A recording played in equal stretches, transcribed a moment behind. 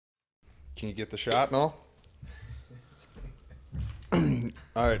Can you get the shot, Noel?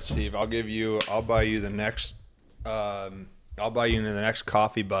 All right, Steve. I'll buy you the next. I'll buy you the next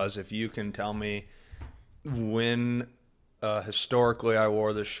coffee buzz if you can tell me when historically I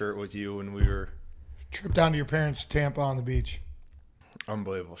wore this shirt with you when we were. Trip down to your parents' Tampa on the beach.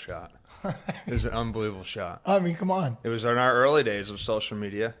 Unbelievable shot. It was an unbelievable shot. I mean, come on. It was in our early days of social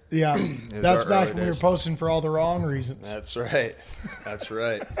media. Yeah, that's back when we were posting for all the wrong reasons. That's right. That's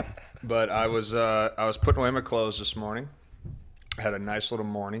right. But I was putting away my clothes this morning. I had a nice little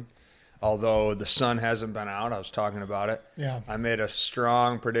morning. Although the sun hasn't been out, I was talking about it. Yeah. I made a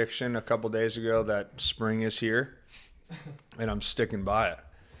strong prediction a couple days ago that spring is here, and I'm sticking by it.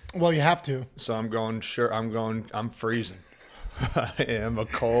 Well, you have to. So I'm freezing. I am a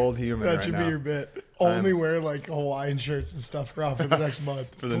cold human right now. That should be your bit. Only wear like Hawaiian shirts and stuff around for the next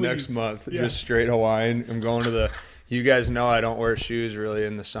month. For the next month. Yeah. Just straight Hawaiian. I'm going to you guys know I don't wear shoes really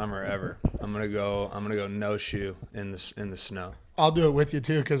in the summer ever. I'm gonna go no shoe in the snow. I'll do it with you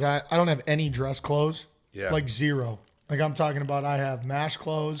too because I don't have any dress clothes. Yeah. Like zero. Like I'm talking about I have MASH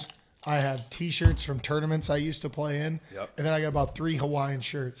clothes. I have T-shirts from tournaments I used to play in. Yep. And then I got about 3 Hawaiian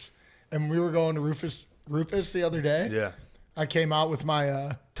shirts. And we were going to Rufus the other day. Yeah. I came out with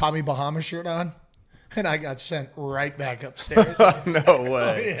my Tommy Bahama shirt on. And I got sent right back upstairs. No way.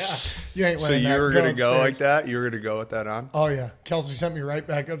 Oh, yeah. You ain't So wearing that. you were going to go upstairs. like that? You were going to go with that on? Oh, yeah. Kelsey sent me right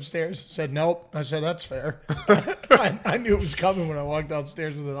back upstairs. Said, nope. I said, that's fair. I knew it was coming when I walked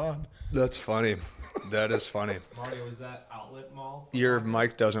downstairs with it on. That's funny. That is funny. Mario, was that Outlet Mall? Your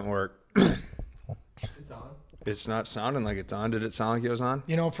mic doesn't work. It's on. It's not sounding like it's on. Did it sound like it was on?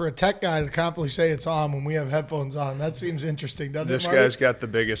 You know, for a tech guy to confidently say it's on when we have headphones on, that seems interesting, doesn't This it, Marty? guy's got the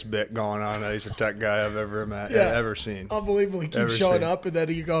biggest bit going on. He's a tech guy I've ever met, Yeah. ever seen. Unbelievable. He Ever keeps showing seen. up, and then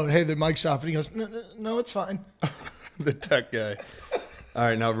you go, hey, the mic's off. And he goes, no, it's fine. The tech guy. All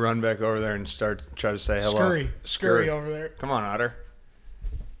right, now run back over there and try to say hello. Scurry over there. Come on, Otter.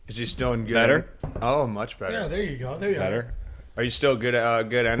 Is he still in good? Better? Oh, much better. Yeah, there you go. There you Better. Are you still good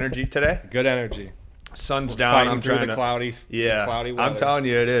energy today? Good energy. Sun's down. Fighting I'm through trying the to. cloudy, Yeah, cloudy weather. I'm telling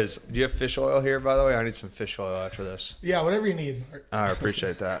you, it is. Do you have fish oil here, by the way? I need some fish oil after this. are. Yeah, whatever you need. I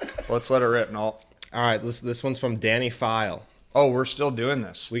appreciate that. Let's let it rip, Noel. All right, this one's from Danny Phyle. Oh, we're still doing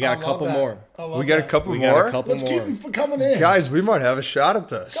this. We got a couple more. We got a couple We more. got a couple Let's more. keep them coming in. Guys, we might have a shot at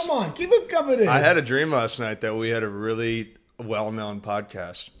this. Come on, keep them coming in. I had a dream last night that we had a really well-known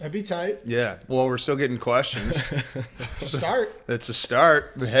podcast. That'd be tight. Yeah. Well, we're still getting questions. Start. It's a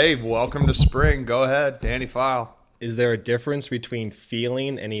start. Hey, welcome to spring. Go ahead, Danny Phyle. Is there a difference between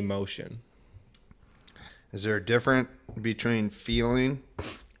feeling and emotion? Is there a difference between feeling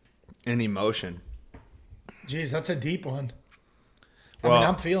and emotion? Jeez, that's a deep one. Well- I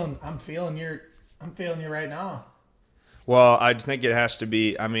mean, I'm feeling you right now. Well, I think it has to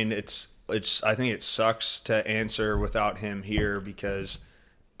be. I mean, I think it sucks to answer without him here because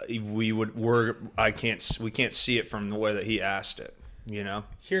we can't see it from the way that he asked it. You know.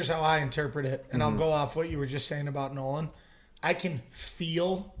 Here's how I interpret it, and I'll go off what you were just saying about Nolan. I can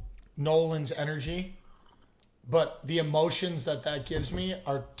feel Nolan's energy, but the emotions that gives me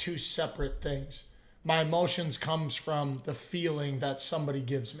are 2 separate things. My emotions comes from the feeling that somebody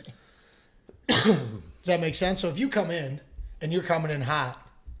gives me. Does that make sense? So if you come in and you're coming in hot,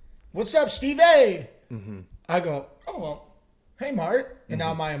 what's up, Steve? Hey, I go, oh well, hey, Mart, and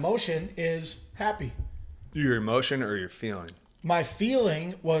now my emotion is happy. Your emotion or your feeling? My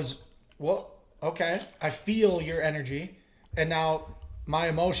feeling was, well, okay, I feel your energy, and now my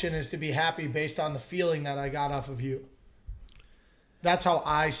emotion is to be happy based on the feeling that I got off of you. That's how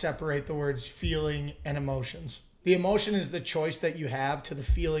I separate the words feeling and emotions. The emotion is the choice that you have to the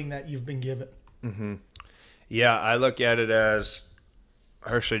feeling that you've been given. Mm-hmm. Yeah, I look at it as,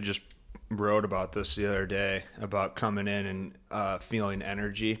 I actually just wrote about this the other day, about coming in and feeling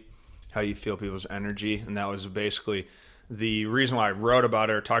energy, how you feel people's energy, and that was basically the reason why I wrote about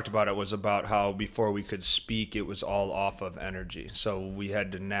it or talked about it was about how before we could speak, it was all off of energy. So we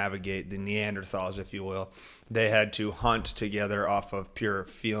had to navigate the Neanderthals, if you will. They had to hunt together off of pure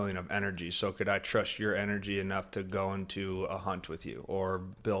feeling of energy. So could I trust your energy enough to go into a hunt with you or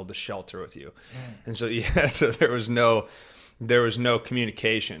build a shelter with you? And so, yeah, so there was no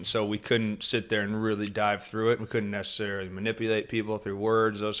communication. So we couldn't sit there and really dive through it. We couldn't necessarily manipulate people through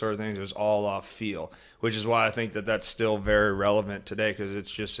words, those sort of things. It was all off feel, which is why I think that that's still very relevant today because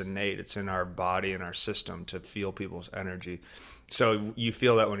it's just innate. It's in our body and our system to feel people's energy. So you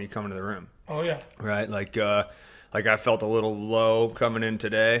feel that when you come into the room. Oh, yeah. Right? Like I felt a little low coming in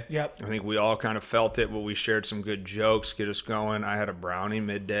today. Yep. I think we all kind of felt it, but we shared some good jokes, get us going. I had a brownie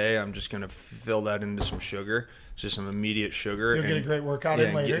midday. I'm just going to fill that into some sugar. just some immediate sugar. You'll get a great workout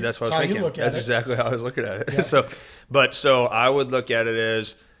in later. That's what I was thinking. How you look at That's it. exactly how I was looking at it. Yeah. So I would look at it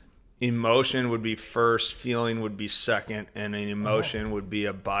as emotion would be first, feeling would be second, and an emotion would be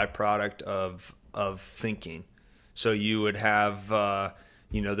a byproduct of thinking. So you would have,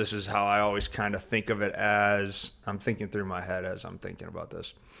 this is how I always kind of think of it as I'm thinking through my head as I'm thinking about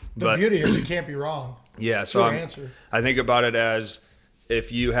this. The beauty is you can't be wrong. Yeah, so answer. I think about it as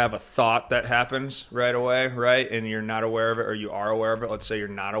if you have a thought that happens right away, right, and you're not aware of it, or you are aware of it. Let's say you're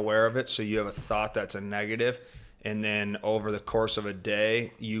not aware of it, so you have a thought that's a negative, and then over the course of a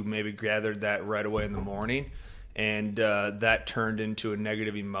day, you maybe gathered that right away in the morning, and that turned into a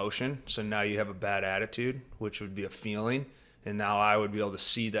negative emotion. So now you have a bad attitude, which would be a feeling, and now I would be able to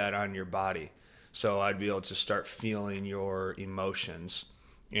see that on your body. So I'd be able to start feeling your emotions,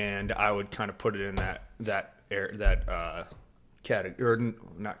 and I would kind of put it in that category, or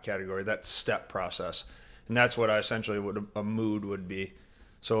not category, that step process. And that's what I essentially would a mood would be.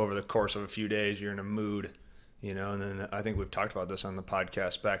 So over the course of a few days, you're in a mood, and then I think we've talked about this on the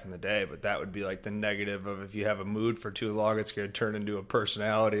podcast back in the day, but that would be like the negative of if you have a mood for too long, it's going to turn into a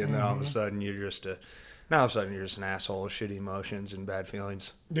personality, and then all of a sudden you're just an asshole with shitty emotions and bad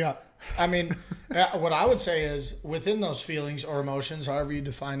feelings. Yeah. I mean, what I would say is within those feelings or emotions, however you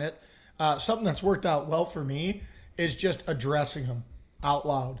define it, something that's worked out well for me is just addressing them out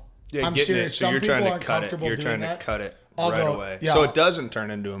loud. Yeah, I'm serious. So Some you're people trying to aren't cut it. comfortable You're doing trying that. to cut it I'll right go, away. yeah. So it doesn't turn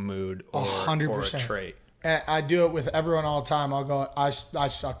into a mood or 100%. a trait. I do it with everyone all the time. I'll go, I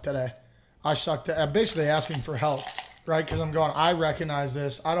suck today. I'm basically asking for help, right? Because I'm going, I recognize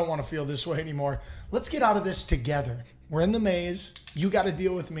this. I don't want to feel this way anymore. Let's get out of this together. We're in the maze. You got to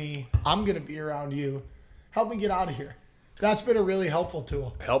deal with me. I'm going to be around you. Help me get out of here. That's been a really helpful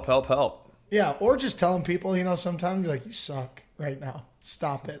tool. Help. Yeah, or just telling people, sometimes like, you suck right now.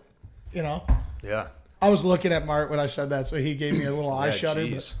 Stop it. Yeah. I was looking at Mart when I said that, so he gave me a little eye shudder.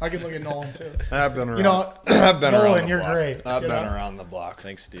 geez. But I can look at Nolan too. I've been around. Nolan, around the you're block. great. I've been around the block.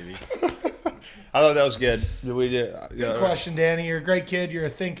 Thanks, Stevie. I thought that was good. Good question, Danny. You're a great kid. You're a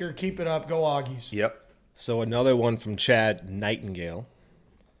thinker. Keep it up. Go Augies. Yep. So another one from Chad Nightingale.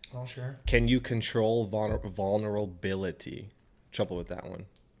 Oh, sure. Can you control vulnerability? Trouble with that one.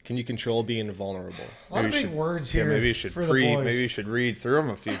 Can you control being vulnerable? A lot of big words here. Maybe you should for the boys. Maybe you should read through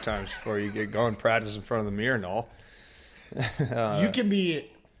them a few times before you get going. Practice in front of the mirror, Noel. You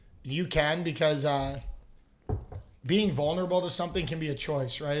can because being vulnerable to something can be a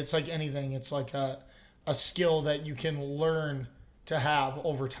choice, right? It's like anything. It's like a skill that you can learn to have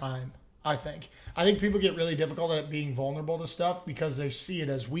over time. I think people get really difficult at being vulnerable to stuff because they see it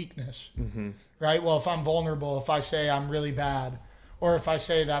as weakness, right? Well, if I'm vulnerable, if I say I'm really bad, or if I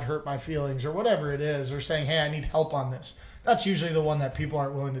say that hurt my feelings or whatever it is, or saying, hey, I need help on this. That's usually the one that people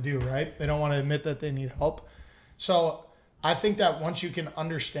aren't willing to do, right? They don't want to admit that they need help. So I think that once you can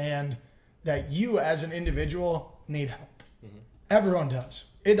understand that you as an individual need help. Everyone does.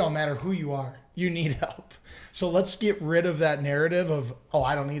 It don't matter who you are. You need help. So let's get rid of that narrative of, oh,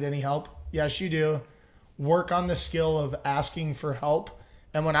 I don't need any help. Yes, you do. Work on the skill of asking for help.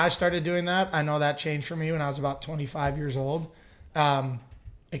 And when I started doing that, I know that changed for me when I was about 25 years old.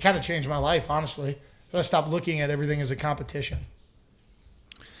 It kind of changed my life, honestly. I stopped looking at everything as a competition.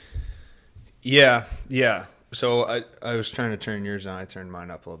 Yeah. So I was trying to turn yours on. I turned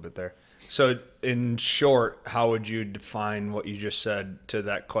mine up a little bit there. So in short, how would you define what you just said to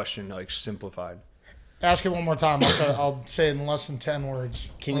that question, like simplified? Ask it one more time. I'll say it in less than 10 words.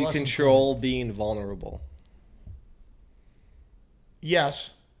 Can you control being vulnerable?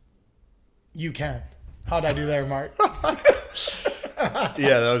 Yes, you can. How'd I do there, Mark?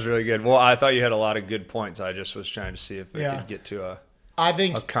 Yeah, that was really good. Well, I thought you had a lot of good points. I just was trying to see if we could get to a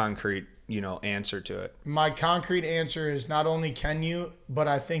concrete, answer to it. My concrete answer is not only can you, but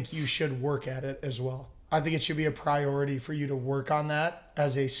I think you should work at it as well. I think it should be a priority for you to work on that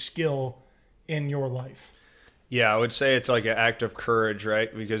as a skill in your life. Yeah, I would say it's like an act of courage,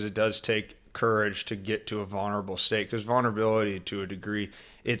 right? Because it does take courage to get to a vulnerable state. Because vulnerability, to a degree,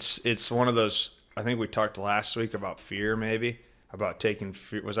 it's one of those. I think we talked last week about fear, maybe about taking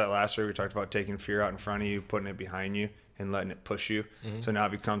fear. Was that last week we talked about taking fear out in front of you, putting it behind you, and letting it push you? So now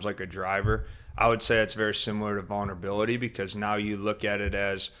it becomes like a driver. I would say it's very similar to vulnerability because now you look at it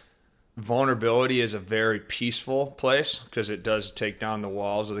as vulnerability is a very peaceful place because it does take down the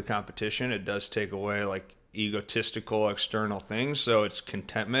walls of the competition. It does take away like egotistical external things. So it's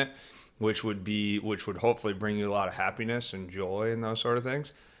contentment, which would hopefully bring you a lot of happiness and joy and those sort of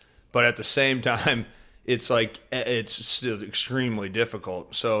things. But at the same time, it's still extremely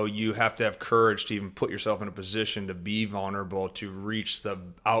difficult. So you have to have courage to even put yourself in a position to be vulnerable, to reach the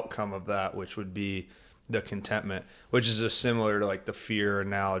outcome of that, which would be, the contentment, which is just similar to like the fear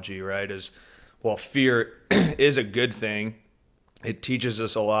analogy, right? Is, well, fear is a good thing. It teaches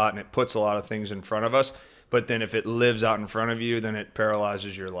us a lot and it puts a lot of things in front of us. But then if it lives out in front of you, then it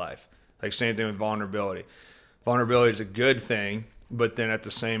paralyzes your life. Like same thing with vulnerability. Vulnerability is a good thing, but then at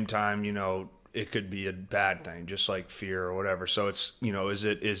the same time, you know, it could be a bad thing, just like fear or whatever. So it's, you know,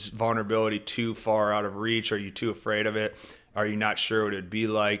 is vulnerability too far out of reach? Are you too afraid of it? Are you not sure what it'd be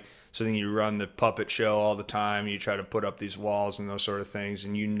like? So then you run the puppet show all the time. You try to put up these walls and those sort of things.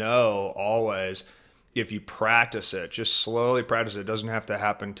 And you know, always, if you practice it, just slowly practice it. It doesn't have to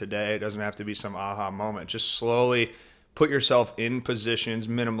happen today. It doesn't have to be some aha moment. Just slowly put yourself in positions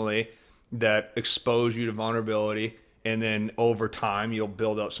minimally that expose you to vulnerability. And then over time, you'll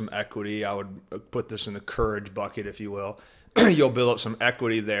build up some equity. I would put this in the courage bucket, if you will. You'll build up some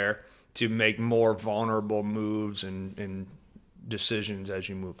equity there to make more vulnerable moves and decisions as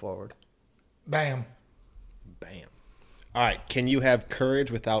you move forward. Bam. Bam. All right. Can you have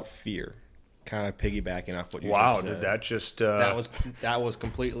courage without fear? Kind of piggybacking off what you just said. Wow, did that just... That was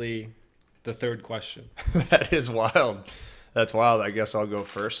completely the third question. That is wild. That's wild. I guess I'll go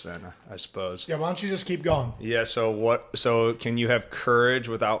first then, I suppose. Yeah, why don't you just keep going? Yeah, so can you have courage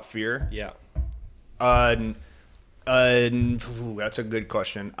without fear? Yeah. That's a good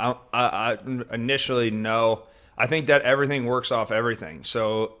question. I initially, no. I think that everything works off everything.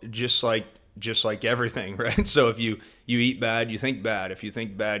 So just like everything, right? So if you eat bad, you think bad. If you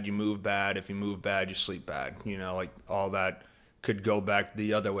think bad, you move bad. If you move bad, you sleep bad. You know, like all that could go back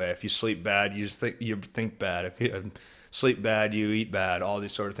the other way. If you sleep bad, you think bad. If you sleep bad, you eat bad. All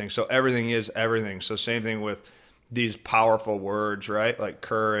these sort of things. So everything is everything. So same thing with these powerful words, right? Like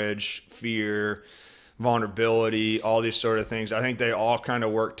courage, fear, vulnerability, all these sort of things. I think they all kind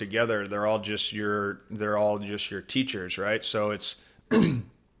of work together. They're all just your teachers, right? So it's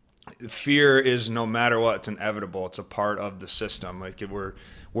fear is, no matter what, it's inevitable. It's a part of the system. Like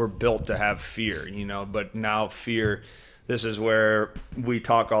we're built to have fear, you know, but now fear, this is where we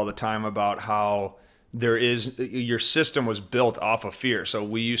talk all the time about how your system was built off of fear. So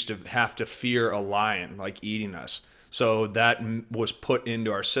we used to have to fear a lion like eating us. So that was put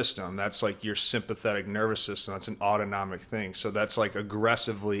into our system. That's like your sympathetic nervous system. That's an autonomic thing. So that's like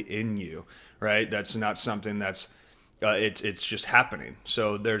aggressively in you, right? That's not something that's, it's just happening.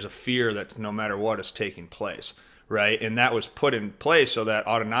 So there's a fear that no matter what is taking place, right? And that was put in place so that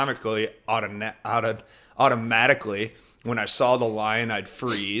automatically, when I saw the lion, I'd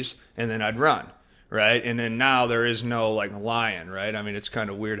freeze and then I'd run. Right. And then now there is no like lion. Right. I mean, it's kind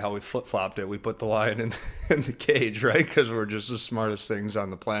of weird how we flip flopped it. We put the lion in the cage. Right. Because we're just the smartest things on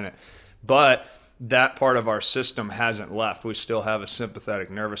the planet. But that part of our system hasn't left. We still have a sympathetic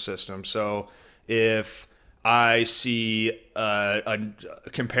nervous system. So if I see a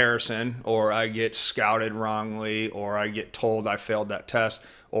comparison, or I get scouted wrongly, or I get told I failed that test,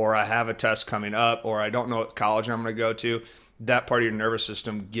 or I have a test coming up, or I don't know what college I'm going to go to, that part of your nervous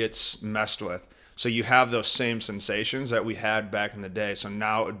system gets messed with. So you have those same sensations that we had back in the day. So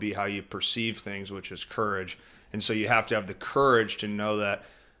now it would be how you perceive things, which is courage. And so you have to have the courage to know that,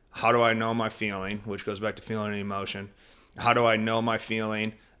 how do I know my feeling, which goes back to feeling and emotion. How do I know my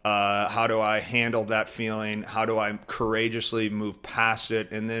feeling? How do I handle that feeling? How do I courageously move past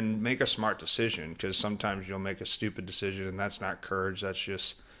it and then make a smart decision? Because sometimes you'll make a stupid decision, and that's not courage. That's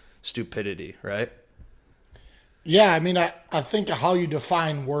just stupidity, right? Yeah, I mean, I think how you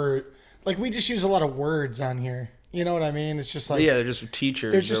define word, like we just use a lot of words on here. You know what I mean? It's just like, yeah, they're just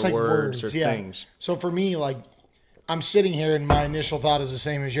teachers. They're just like words or yeah. things. So for me, like, I'm sitting here and my initial thought is the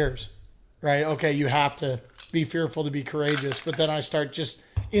same as yours, right? Okay, you have to be fearful to be courageous, but then I start just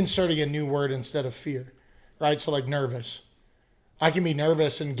inserting a new word instead of fear, right? So like nervous. I can be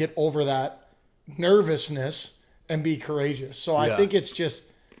nervous and get over that nervousness and be courageous. So I think it's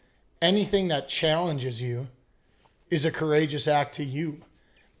just anything that challenges you is a courageous act to you,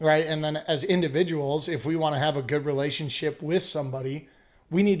 right? And then as individuals, if we want to have a good relationship with somebody,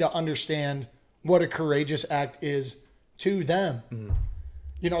 we need to understand what a courageous act is to them. Mm.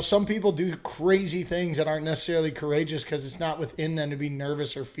 You know, some people do crazy things that aren't necessarily courageous because it's not within them to be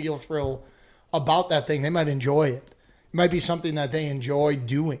nervous or feel thrill about that thing. They might enjoy it. It might be something that they enjoy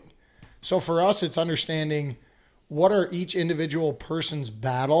doing. So for us, it's understanding what are each individual person's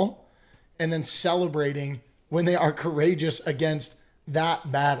battle and then celebrating when they are courageous against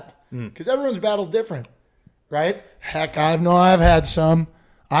that battle. Because everyone's battle is different, right? Heck, I've had some.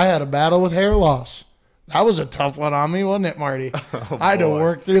 I had a battle with hair loss. That was a tough one on me, wasn't it, Marty? Oh, I had to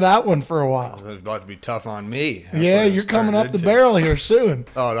work through that one for a while. It was about to be tough on me. That's yeah, you're coming up the barrel here soon.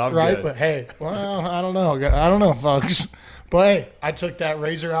 Oh, no, I'm right? good. But hey, well, I don't know, folks. But hey, I took that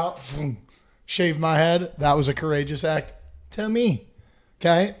razor out, shaved my head. That was a courageous act to me.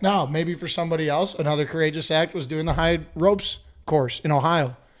 Okay. Now, maybe for somebody else, another courageous act was doing the high ropes course in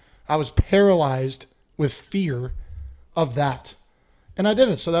Ohio. I was paralyzed with fear of that. And I did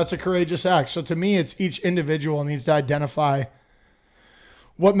it. So that's a courageous act. So to me, it's each individual needs to identify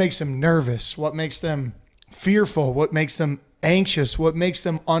what makes them nervous, what makes them fearful, what makes them anxious, what makes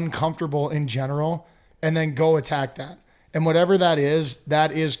them uncomfortable in general, and then go attack that. And whatever that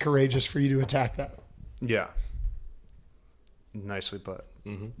is courageous for you to attack that. Yeah. Nicely put.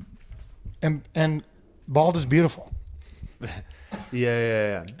 And bald is beautiful.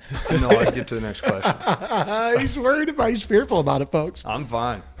 Yeah. No, I'll get to the next question. He's worried about, he's fearful about it, folks. I'm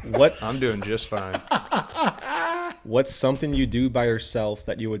fine. What? I'm doing just fine. What's something you do by yourself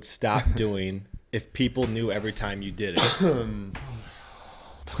that you would stop doing if people knew every time you did it? Did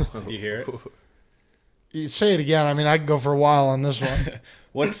you hear it? You say it again. I mean, I could go for a while on this one.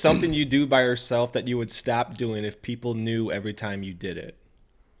 What's something you do by yourself that you would stop doing if people knew every time you did it?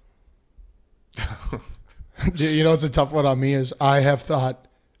 Dude, you know what's a tough one on me is I have thought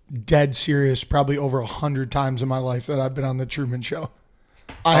dead serious probably over 100 times in my life that I've been on the Truman Show.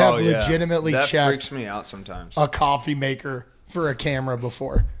 I have legitimately that checked freaks me out sometimes. a coffee maker for a camera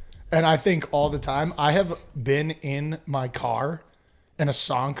before. And I think all the time I have been in my car and a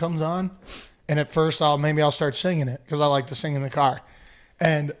song comes on. And at first I'll start singing it because I like to sing in the car.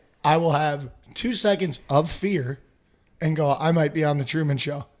 And I will have 2 seconds of fear and go, I might be on the Truman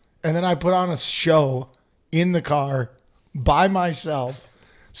Show. And then I put on a show in the car by myself,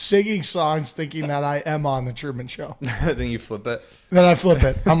 singing songs thinking that I am on the Truman Show. Then you flip it. Then I flip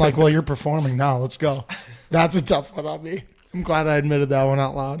it. I'm like, well, you're performing now. Let's go. That's a tough one on me. I'm glad I admitted that one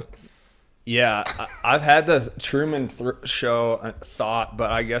out loud. Yeah, I've had the Truman Show thought,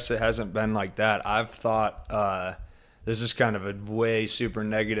 but I guess it hasn't been like that. I've thought this is kind of a way super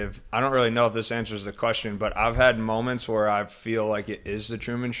negative. I don't really know if this answers the question, but I've had moments where I feel like it is the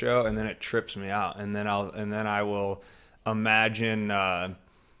Truman Show, and then it trips me out, and then I will imagine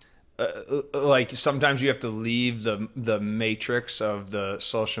like sometimes you have to leave the matrix of the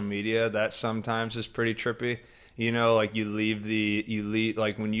social media. That sometimes is pretty trippy. You know, like you leave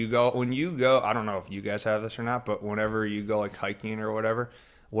like when you go, I don't know if you guys have this or not, but whenever you go like hiking or whatever,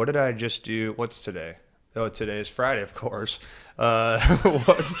 what did I just do? What's today? Oh, today is Friday, of course. What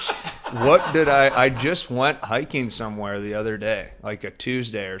did I just went hiking somewhere the other day, like a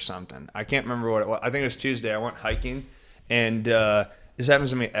Tuesday or something. I can't remember what it was. I think it was Tuesday. I went hiking, and this happens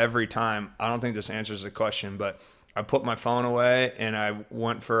to me every time. I don't think this answers the question, but I put my phone away and I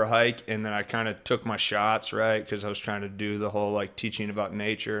went for a hike, and then I kind of took my shots, right? Because I was trying to do the whole like teaching about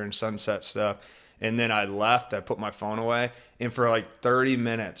nature and sunset stuff. And then I left, I put my phone away, and for like 30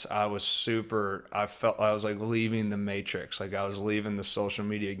 minutes, I felt I was like leaving the matrix. Like I was leaving the social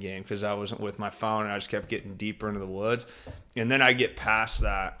media game because I wasn't with my phone, and I just kept getting deeper into the woods. And then I get past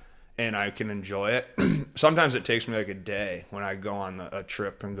that and I can enjoy it. Sometimes it takes me like a day when I go on a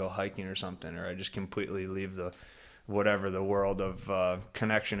trip and go hiking or something, or I just completely leave whatever the world of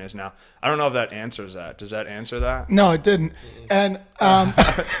connection is now. I don't know if that answers that. Does that answer that? No, it didn't. And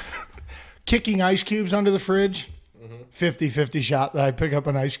kicking ice cubes under the fridge, 50-50 shot that I pick up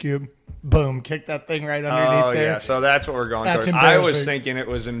an ice cube, boom, kick that thing right underneath there. Yeah, so that's what we're going That's towards. I was embarrassing. thinking it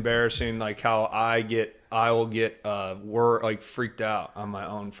was embarrassing, like how I will get like freaked out on my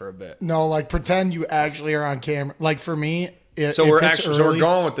own for a bit. No, like pretend you actually are on camera. Like for me, So we're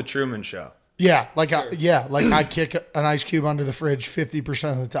going with the Truman Show. Yeah, like I kick an ice cube under the fridge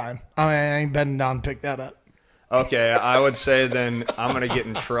 50% of the time. I mean, I ain't bending down to pick that up. Okay, I would say then I'm gonna get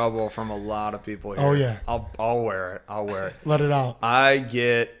in trouble from a lot of people here. Oh, yeah. I'll wear it. I'll wear it. Let it out.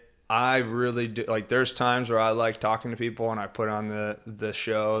 I really do. Like there's times where I like talking to people and I put on the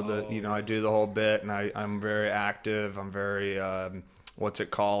show. I do the whole bit, and I'm very active. I'm very what's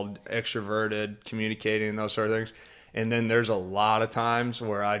it called, extroverted, communicating and those sort of things. And then there's a lot of times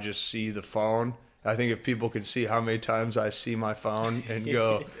where I just see the phone. I think if people could see how many times I see my phone and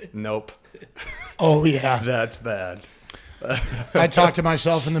go, nope. Oh, yeah. That's bad. I talk to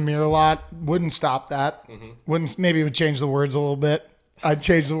myself in the mirror a lot. Wouldn't stop that. Maybe it would change the words a little bit. I'd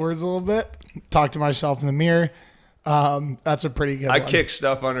change the words a little bit. Talk to myself in the mirror. That's a pretty good one. I kick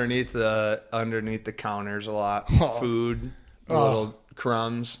stuff underneath the counters a lot. Food, little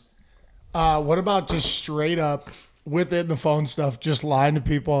crumbs. What about just straight up within the phone stuff, just lying to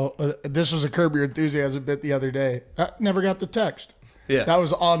people? This was a Curb Your Enthusiasm bit the other day. I never got the text. Yeah. That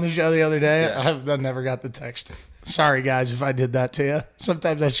was on the show the other day. Yeah. I never got the text. Sorry, guys, if I did that to you.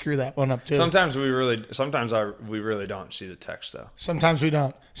 Sometimes I screw that one up too. Sometimes we really don't see the text though. Sometimes we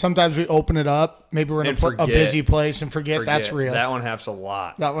don't. Sometimes we open it up. Maybe we're in a busy place and forget that's real. That one happens a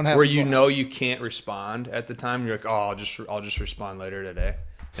lot. That one happens where you know you can't respond at the time. You're like, oh, I'll just respond later today,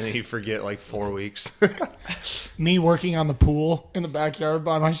 and then you forget like 4 weeks. Me working on the pool in the backyard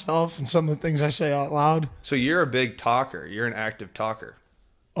by myself, and some of the things I say out loud. So you're a big talker. You're an active talker.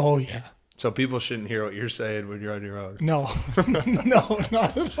 Oh yeah. So people shouldn't hear what you're saying when you're on your own. No, no,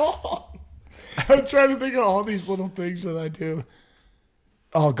 not at all. I'm trying to think of all these little things that I do.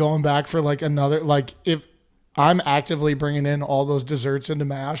 Oh, going back for like another, like if I'm actively bringing in all those desserts into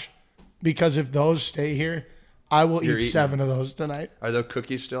MASH, because if those stay here, I will eat 7 of those tonight. Are those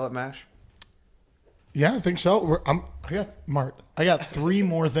cookies still at MASH? Yeah, I think so. I got 3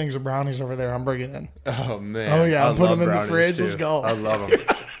 more things of brownies over there I'm bringing in. Oh, man. Oh, yeah. I'll put them in the fridge. Too. Let's go. I love them.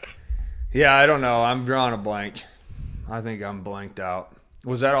 Yeah, I don't know. I'm drawing a blank. I think I'm blanked out.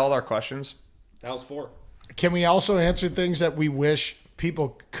 Was that all our questions? That was 4. Can we also answer things that we wish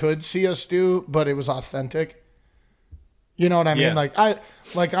people could see us do, but it was authentic? You know what I mean? Yeah.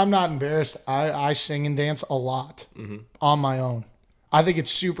 I'm not embarrassed. I sing and dance a lot on my own. I think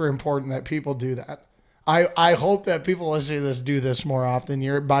it's super important that people do that. I hope that people listening to this do this more often.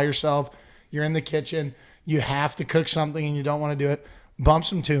 You're by yourself. You're in the kitchen. You have to cook something and you don't want to do it. Bump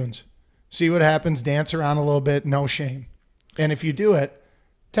some tunes. See what happens. Dance around a little bit. No shame. And if you do it,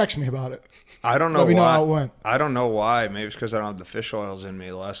 text me about it. I don't know Let me why. know how it went. I don't know why. Maybe it's because I don't have the fish oils in me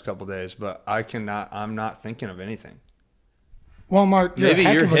the last couple of days. But I'm not thinking of anything. Well, Mark, Maybe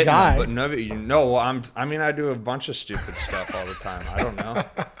you're hitting a guy. But no, I do a bunch of stupid stuff all the time. I don't know.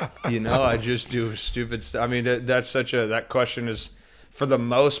 I just do stupid stuff. I mean, that question is, for the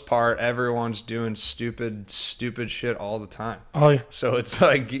most part, everyone's doing stupid shit all the time. Oh, yeah. So it's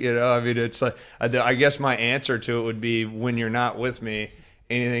like, it's like, I guess my answer to it would be, when you're not with me,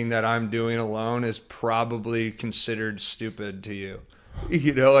 anything that I'm doing alone is probably considered stupid to you.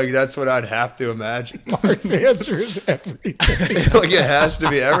 That's what I'd have to imagine. Mark's answer is everything. It has to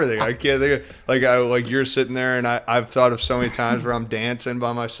be everything. I can't think of, you're sitting there, and I've thought of so many times where I'm dancing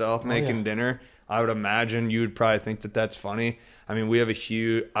by myself making dinner. I would imagine you would probably think that that's funny. I mean, we have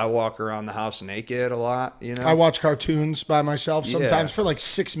I walk around the house naked a lot, I watch cartoons by myself sometimes for like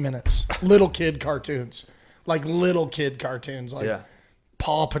 6 minutes. Little kid cartoons. Like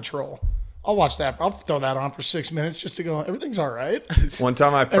Paw Patrol. I'll watch that. I'll throw that on for 6 minutes just to go, everything's all right. One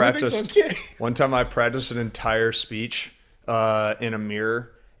time I practiced. Okay. One time I practiced an entire speech in a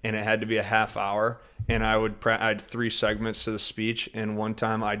mirror, and it had to be a half hour. And I had 3 segments to the speech, and one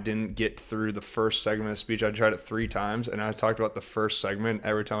time I didn't get through the first segment of the speech. I tried it 3 times, and I talked about the first segment.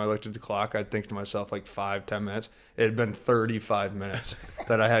 Every time I looked at the clock, I'd think to myself, like 5-10 minutes. It had been 35 minutes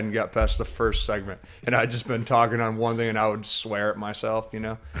that I hadn't got past the first segment, and I'd just been talking on one thing, and I would swear at myself,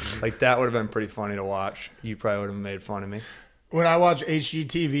 Like, that would have been pretty funny to watch. You probably would have made fun of me. When I watch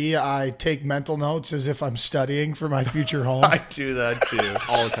HGTV, I take mental notes as if I'm studying for my future home. I do that too.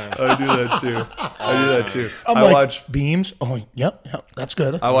 All the time. I do that too. I watch beams. Oh, yep, that's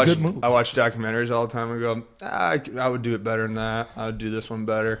good. Good move. I watch documentaries all the time and go, I would do it better than that. I would do this one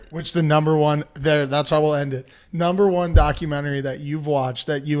better. Which the number one there? That's how we'll end it. Number one documentary that you've watched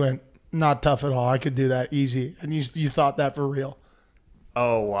that you went, not tough at all. I could do that easy, and you thought that for real.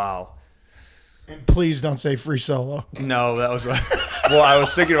 Oh wow. And please don't say Free Solo. No, that was well. I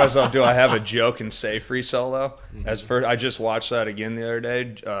was thinking to myself, do I have a joke and say Free Solo? I just watched that again the other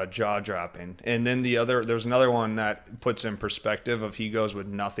day, jaw dropping. And then there's another one that puts in perspective of he goes with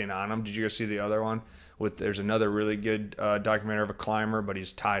nothing on him. Did you guys see the other one? There's another really good documentary of a climber, but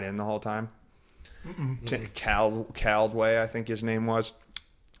he's tied in the whole time. Caldway, I think his name was.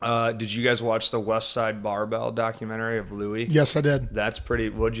 Did you guys watch the West Side Barbell documentary of Louis? Yes, I did. That's pretty.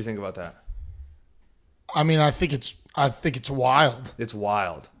 What did you think about that? I mean, I think it's wild. It's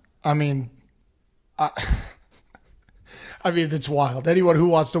wild. I mean, it's wild. Anyone who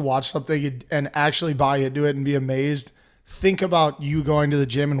wants to watch something and actually buy it, do it, and be amazed, think about you going to the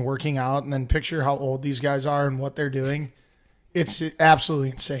gym and working out, and then picture how old these guys are and what they're doing. It's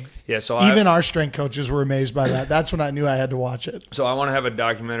absolutely insane. Yeah, so even our strength coaches were amazed by that. That's when I knew I had to watch it. So I want to have a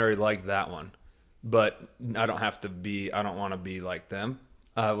documentary like that one, but I don't want to be like them.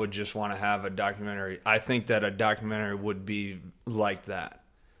 I would just want to have a documentary. I think that a documentary would be like that.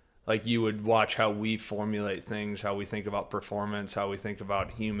 Like, you would watch how we formulate things, how we think about performance, how we think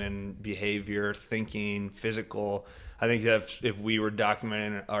about human behavior, thinking, physical. I think that if we were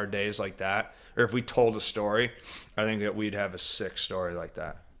documenting our days like that, or if we told a story, I think that we'd have a sick story like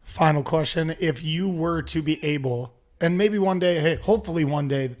that. Final question. If you were to be able, and maybe one day, hopefully one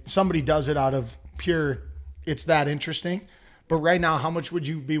day, somebody does it out of pure it's that interesting. But right now, how much would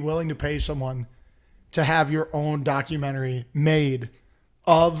you be willing to pay someone to have your own documentary made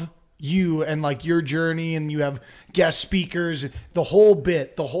of you and like your journey, and you have guest speakers, the whole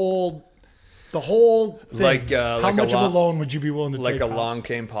bit, the whole thing? How much of a loan would you be willing to take? Like Along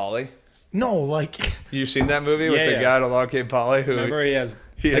Came Polly? No, like You seen that movie with the guy at Along Came Polly who Remember he has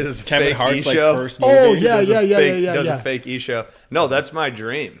has Kevin fake Hart's like e-show? first movie. Oh yeah, Does a yeah. fake e-show. No, that's my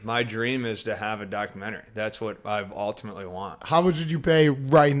dream. My dream is to have a documentary. That's what I ultimately want. How much would you pay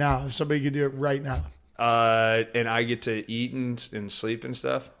right now if somebody could do it right now? And I get to eat and sleep and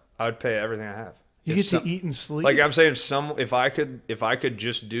stuff. I would pay everything I have. You get to eat and sleep. Like I'm saying, if I could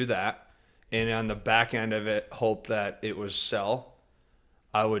just do that, and on the back end of it, hope that it was sell,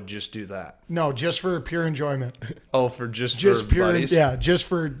 I would just do that. No, just for pure enjoyment. Oh, for just for pure, buddies? yeah, just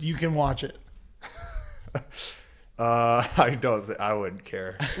for you can watch it. I don't. I wouldn't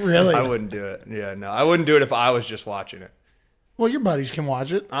care. Really? I wouldn't do it. Yeah, no, I wouldn't do it if I was just watching it. Well, your buddies can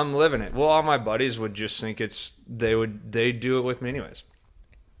watch it. I'm living it. Well, all my buddies would just think they'd do it with me anyways.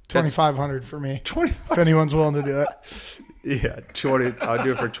 $2,500 for me. 20. If anyone's willing to do it. Yeah, 20. I'll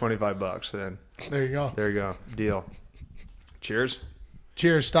do it for $25 then. There you go. There you go. Deal. Cheers.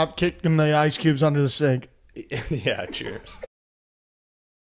 Cheers. Stop kicking the ice cubes under the sink. Yeah, cheers.